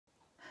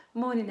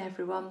Morning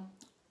everyone.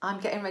 I'm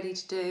getting ready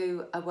to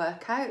do a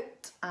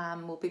workout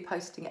and we'll be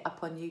posting it up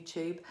on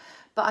YouTube,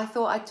 but I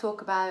thought I'd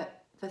talk about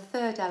the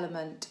third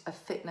element of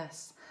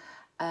fitness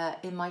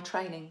in my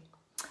training,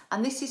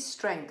 and this is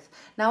strength.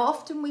 Now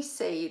often we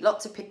see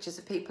lots of pictures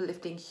of people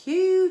lifting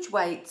huge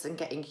weights and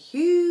getting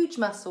huge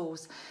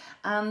muscles,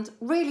 and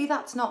really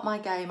that's not my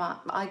game.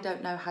 I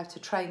don't know how to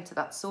train to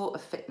that sort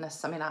of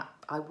fitness. I mean,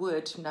 I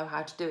would know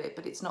how to do it,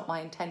 but it's not my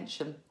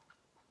intention.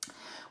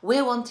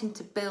 We're wanting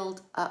to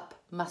build up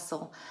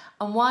muscle.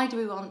 And why do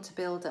we want to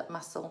build up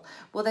muscle?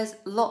 Well, there's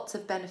lots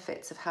of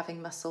benefits of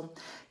having muscle.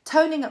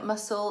 Toning up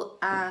muscle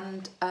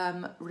and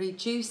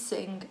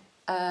reducing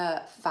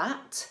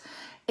fat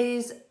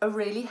is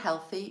really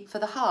healthy for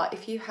the heart.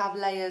 If you have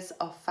layers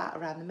of fat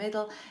around the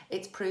middle,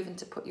 it's proven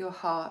to put your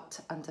heart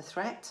under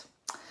threat.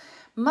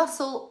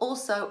 Muscle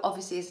also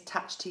obviously is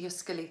attached to your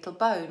skeletal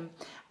bone,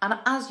 and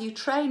as you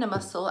train a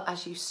muscle,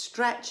 as you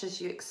stretch,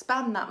 as you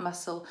expand that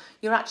muscle,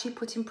 you're actually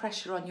putting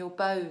pressure on your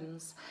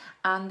bones,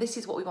 and this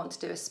is what we want to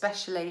do,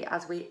 especially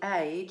as we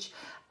age,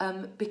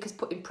 because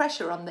putting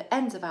pressure on the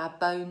ends of our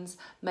bones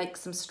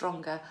makes them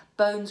stronger.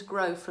 Bones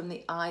grow from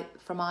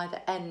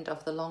either end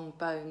of the long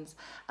bones,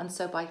 and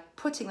so by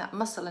putting that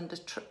muscle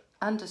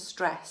under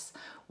stress,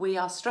 we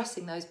are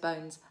stressing those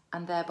bones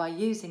and thereby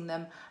using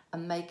them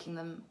and making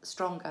them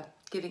stronger,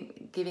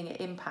 giving it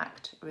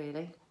impact,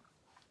 really.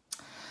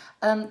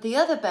 The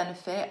other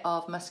benefit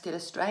of muscular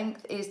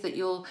strength is that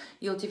you'll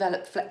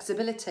develop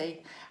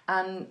flexibility,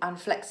 and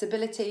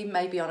flexibility,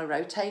 maybe on a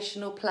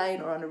rotational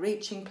plane or on a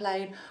reaching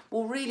plane,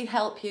 will really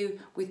help you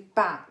with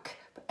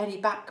any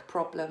back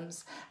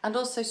problems, and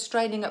also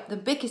straining up the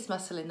biggest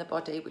muscle in the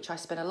body, which I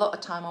spend a lot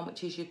of time on,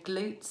 which is your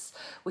glutes,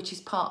 which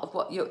is part of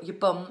what your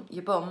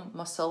bum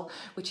muscle,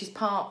 which is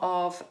part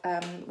of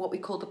what we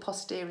call the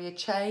posterior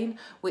chain,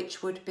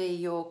 which would be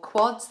your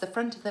quads, the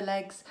front of the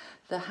legs,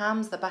 the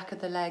hams, the back of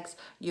the legs,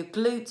 your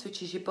glutes,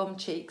 which is your bum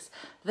cheeks.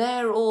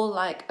 They're all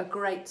like a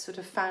great sort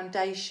of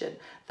foundation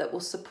that will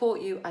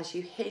support you as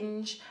you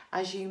hinge,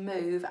 as you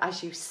move,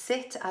 as you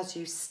sit, as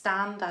you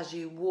stand, as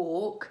you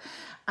walk,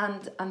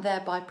 and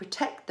thereby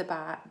protect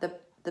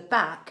the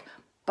back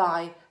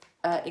by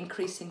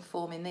increasing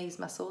form in these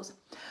muscles.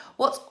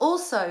 What's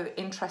also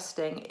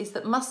interesting is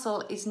that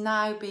muscle is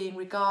now being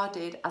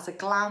regarded as a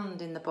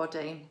gland in the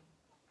body,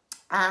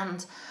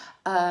 and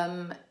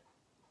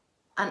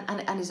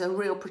is a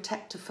real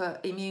protector for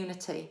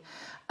immunity.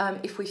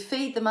 If we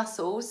feed the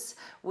muscles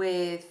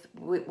with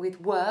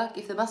work,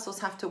 if the muscles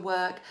have to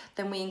work,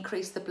 then we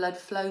increase the blood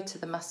flow to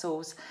the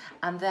muscles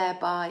and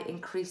thereby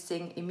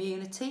increasing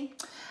immunity.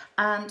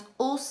 And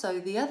also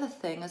the other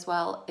thing as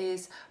well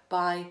is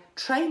by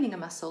training a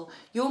muscle,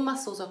 your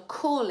muscles are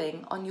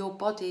calling on your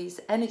body's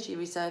energy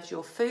reserves,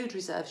 your food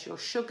reserves, your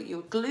sugar,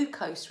 your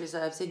glucose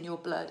reserves in your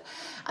blood,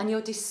 and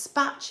you're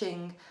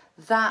dispatching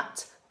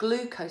that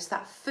glucose,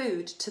 that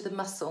food, to the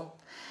muscle.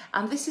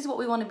 And this is what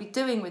we want to be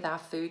doing with our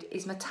food,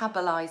 is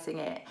metabolizing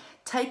it,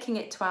 taking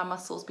it to our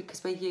muscles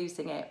because we're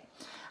using it.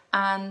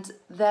 And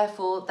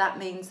therefore that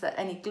means that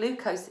any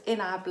glucose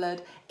in our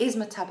blood is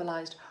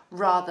metabolized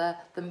rather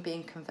than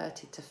being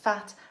converted to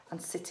fat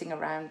and sitting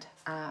around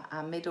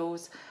our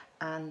middles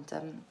and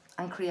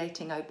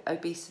creating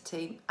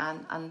obesity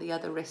and the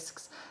other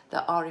risks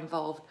that are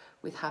involved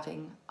with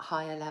having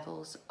higher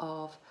levels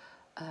of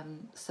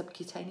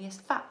subcutaneous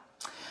fat.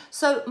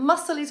 So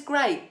muscle is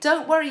great.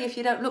 Don't worry if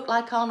you don't look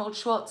like Arnold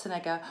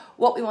Schwarzenegger.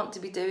 What we want to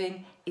be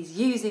doing is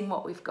using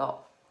what we've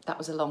got. That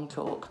was a long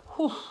talk.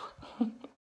 Whew.